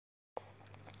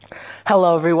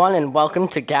Hello, everyone, and welcome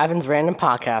to Gavin's Random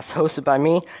Podcast, hosted by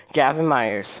me, Gavin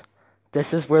Myers.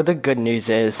 This is where the good news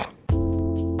is.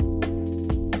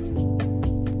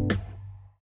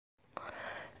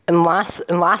 In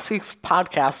last week's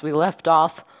podcast, we left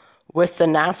off with the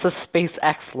NASA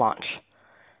SpaceX launch.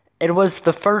 It was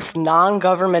the first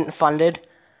non-government funded,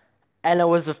 and it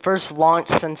was the first launch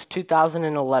since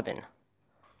 2011,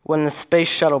 when the Space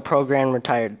Shuttle program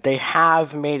retired. They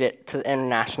have made it to the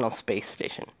International Space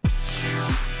Station.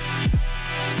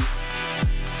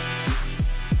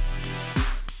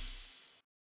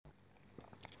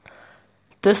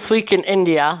 This week in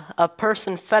India, a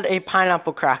person fed a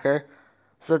pineapple cracker,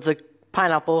 so it's a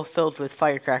pineapple filled with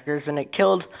firecrackers, and it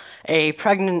killed a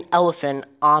pregnant elephant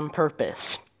on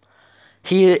purpose.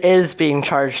 He is being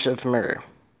charged of murder.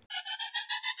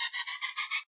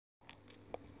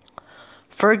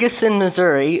 Ferguson,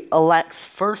 Missouri elects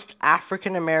first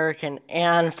African American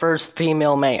and first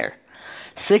female mayor,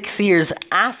 6 years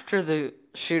after the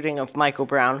shooting of Michael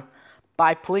Brown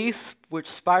by police, which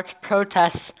sparked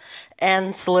protests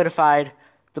and solidified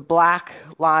the Black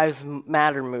Lives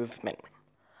Matter movement.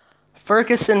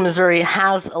 Ferguson, Missouri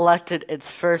has elected its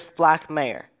first black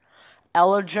mayor.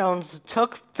 Ella Jones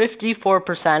took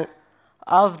 54%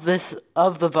 of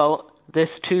the vote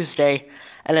this Tuesday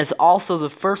and is also the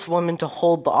first woman to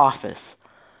hold the office.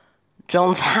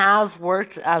 Jones has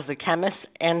worked as a chemist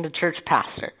and a church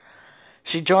pastor.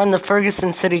 She joined the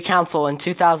Ferguson City Council in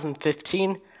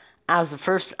 2015 as the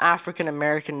first African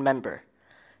American member.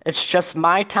 "It's just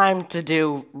my time to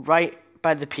do right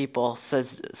by the people,"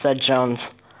 said Jones.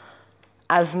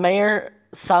 As mayor,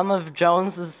 some of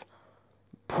Jones's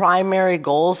primary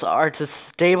goals are to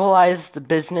stabilize the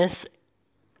businesses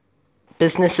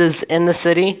in the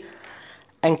city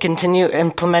and continue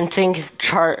implementing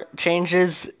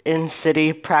changes in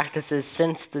city practices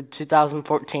since the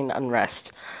 2014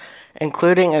 unrest,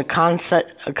 including a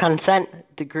consent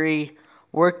decree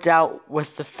worked out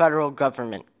with the federal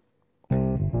government.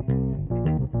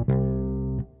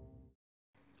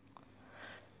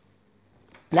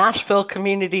 Nashville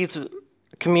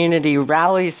community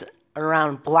rallies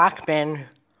around black man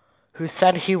who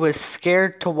said he was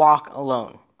scared to walk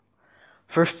alone.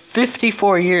 For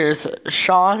 54 years,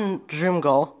 Sean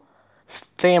Drumgill's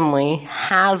family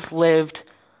has lived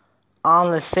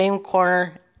on the same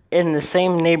corner in the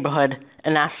same neighborhood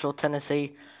in Nashville,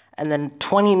 Tennessee, and the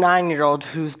 29-year-old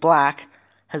who's black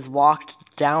has walked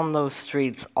down those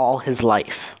streets all his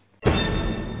life.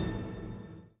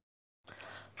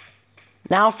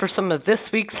 Now for some of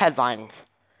this week's headlines.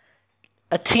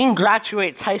 A teen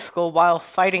graduates high school while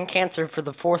fighting cancer for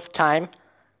the fourth time.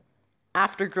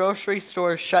 After grocery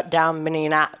stores shut down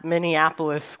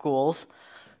Minneapolis schools,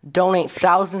 donate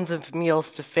thousands of meals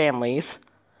to families.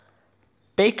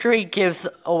 Bakery gives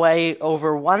away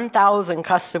over 1,000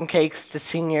 custom cakes to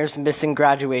seniors missing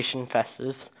graduation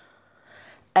festives.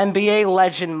 NBA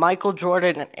legend Michael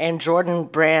Jordan and Jordan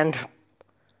Brand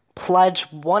pledge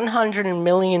 $100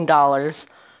 million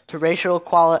to racial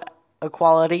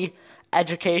equality,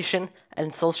 education,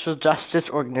 and social justice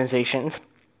organizations.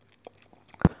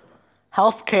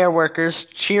 Healthcare workers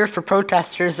cheer for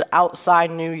protesters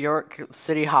outside New York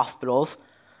City hospitals.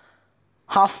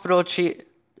 Hospital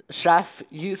chef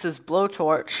uses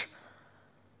blowtorch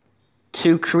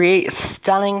to create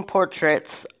stunning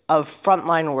portraits of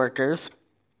frontline workers.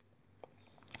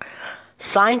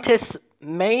 Scientists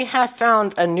may have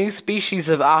found a new species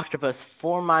of octopus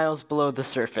 4 miles below the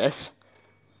surface.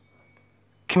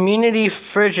 Community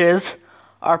fridges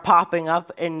are popping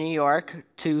up in New York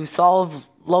to solve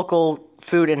local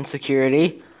food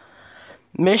insecurity.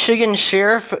 Michigan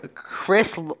Sheriff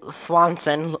Chris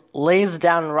Swanson lays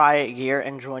down riot gear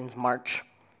and joins march.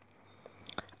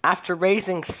 After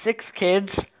raising 6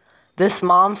 kids, this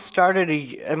mom started a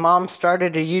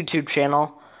YouTube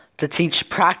channel to teach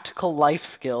practical life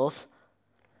skills.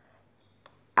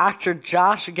 Actor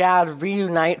Josh Gad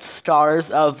reunites stars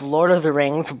of Lord of the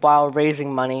Rings while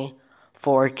raising money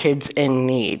for kids in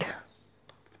need.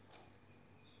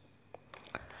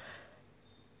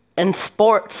 In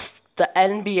sports, the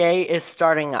NBA is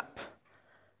starting up.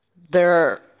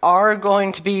 There are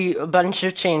going to be a bunch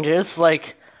of changes,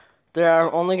 like they are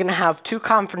only going to have 2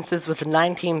 conferences with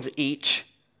 9 teams each.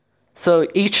 So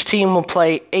each team will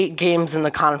play 8 games in the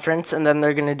conference, and then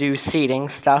they're going to do seeding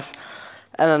stuff.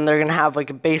 And then they're going to have like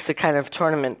a basic kind of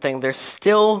tournament thing. They're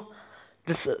still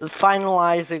just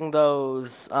finalizing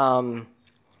those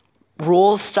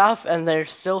rules stuff, and they're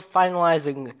still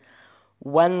finalizing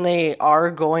when they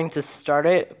are going to start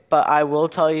it, but I will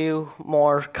tell you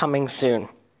more coming soon.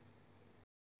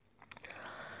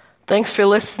 Thanks for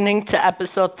listening to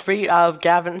episode 3 of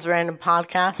Gavin's Random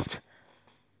Podcast.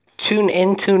 tune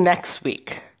into next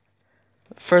week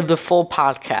for the full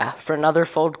podcast, for another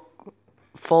full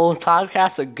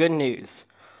podcast of good news.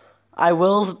 I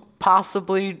will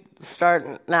possibly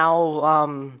start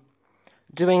now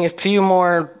doing a few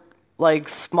more like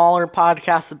smaller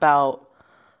podcasts about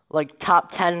like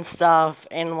top 10 stuff,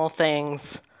 animal things,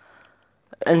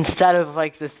 instead of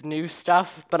like this new stuff,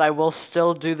 but I will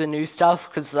still do the new stuff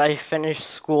because I finished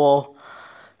school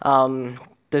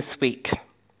this week.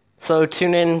 So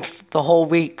tune in the whole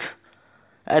week,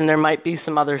 and there might be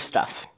some other stuff.